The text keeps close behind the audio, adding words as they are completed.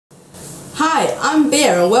Hi, I'm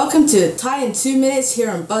Bier and welcome to Thai in 2 minutes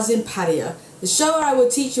here on Buzzin' Patio, the show where I will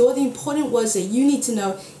teach you all the important words that you need to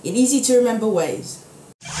know in easy to remember ways.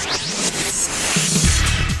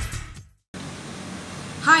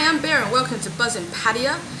 Hi, I'm Bier and welcome to Buzzin'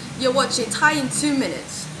 Patio. You're watching Thai in 2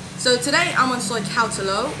 minutes. So today I'm on Soi Khao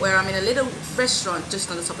Talo, where I'm in a little restaurant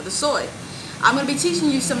just on the top of the soy. I'm going to be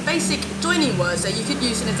teaching you some basic joining words that you could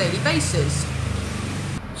use on a daily basis.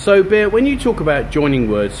 So, Bier, when you talk about joining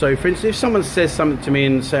words, so for instance, if someone says something to me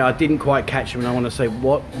and say I didn't quite catch them and I want to say,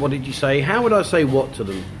 what did you say? How would I say what to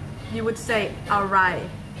them? You would say, alright,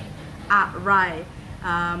 alright.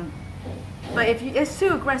 But if it's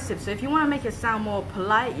too aggressive, so if you want to make it sound more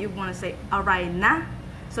polite, you want to say, alright na.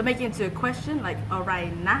 So make it into a question, like,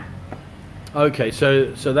 alright na. Okay, so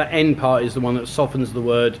that end part is the one that softens the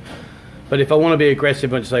word. But if I want to be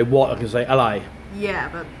aggressive and say what, I can say alai. Yeah,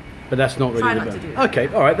 but that's not really try not to do that. Okay,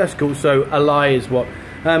 all right, that's cool. So alai is what?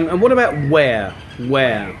 And what about where?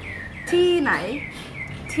 Where? Ti nai.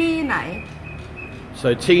 Ti nai.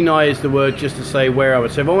 So ti nai is the word just to say where am I.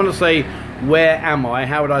 So if I want to say where am I,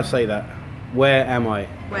 how would I say that? Where am I?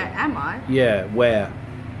 Where am I? Yeah, where?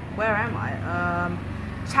 Where am I?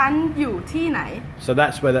 ฉันอยู่ที่ไหน So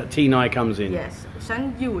that's where that ti nai comes in. Yes, ฉัน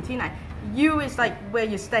อยู่ที่ไหน You is like where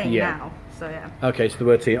you're staying now. So yeah. Okay, so the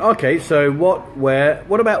word ti. Okay, so what, where,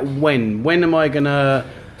 what about when? When am I gonna,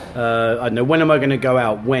 I don't know, when am I gonna go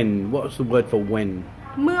out? When? What's the word for when?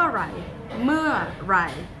 เมื่อไหร่ เมื่อไหร่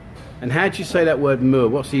And how do you say that word "mur"?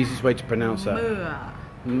 What's the easiest way to pronounce that? เมื่อ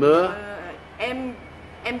Mur?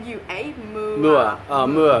 M-U-A เมื่อ Mur. Ah,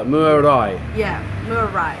 mur. Murai. Yeah, เมื่อ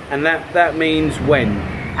ไหร่ And that means when.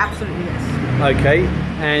 Absolutely yes. Okay,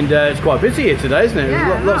 and it's quite busy here today, isn't it? Yeah,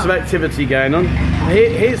 There's lots of activity going on.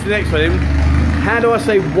 Here's the next one. How do I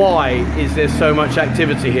say why is there so much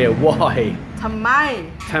activity here? Why? ทำไม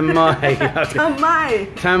Tamai. Okay. ทำไม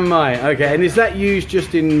Tamai. Okay, and is that used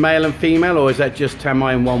just in male and female, or is that just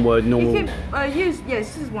tamai in one word, normal? You can use, yes,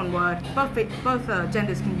 this is one word. Both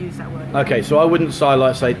genders can use that word. Okay, so I wouldn't say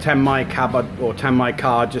like say tamai cupboard or tamai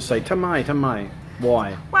car, just say tamai. Why?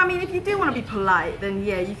 Well, I mean, if you do want to be polite, then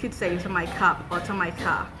yeah, you could say to my cup or to my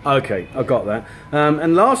car. Okay, I got that.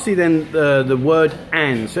 And lastly then, the word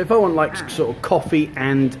and. So if I want like sort of coffee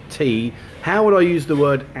and tea, how would I use the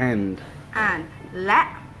word and? And และ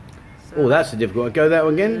Oh, that's a difficult one. Go that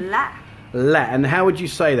one again. และ La. And how would you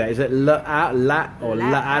say that? Is it la, lat, or La,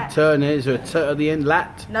 la, turn? Is there a t at the end?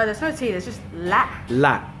 Lat? No, there's no T, there's just และ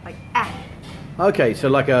Lat. like Okay, so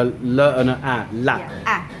like a l and a lat.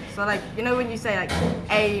 Yeah, So like, you know when you say like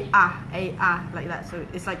a like that, so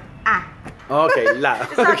it's like Okay, lat.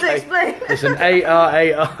 It's hard to explain. It's an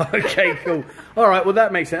A-R. Okay, cool. All right, well that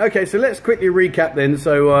makes sense. Okay, so let's quickly recap then.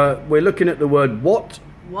 So we're looking at the word what.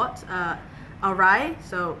 What? Alright,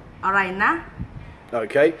 so อะไรนะ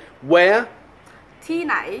Okay, where. ที่ไ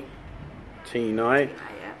หน Tinai.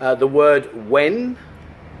 Yeah. The word when.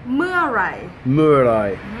 เมื่อไหร่ Murai.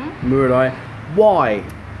 Murai. Why.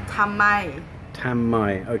 ทำไม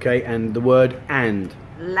Tamai. Okay, and the word and.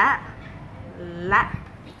 และและ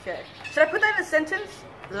Okay. Should I put that in a sentence?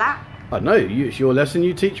 และ I don't know, it's your lesson,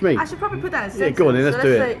 you teach me. I should probably put that in a Yeah, sentence. go on then, let's so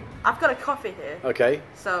do let's it. say, I've got a coffee here. Okay.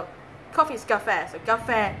 So coffee is กาแฟ so กาแฟ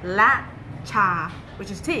และชา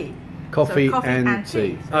which is tea. Coffee, so coffee and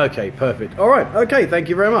tea. So. Okay, perfect. All right, okay, thank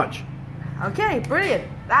you very much. Okay, brilliant.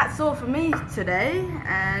 That's all for me today,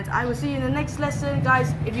 and I will see you in the next lesson. Guys,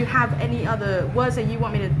 if you have any other words that you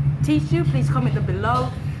want me to teach you, please comment them below.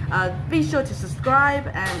 Be sure to subscribe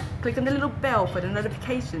and click on the little bell for the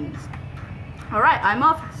notifications. Alright, I'm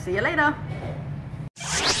off. See you later.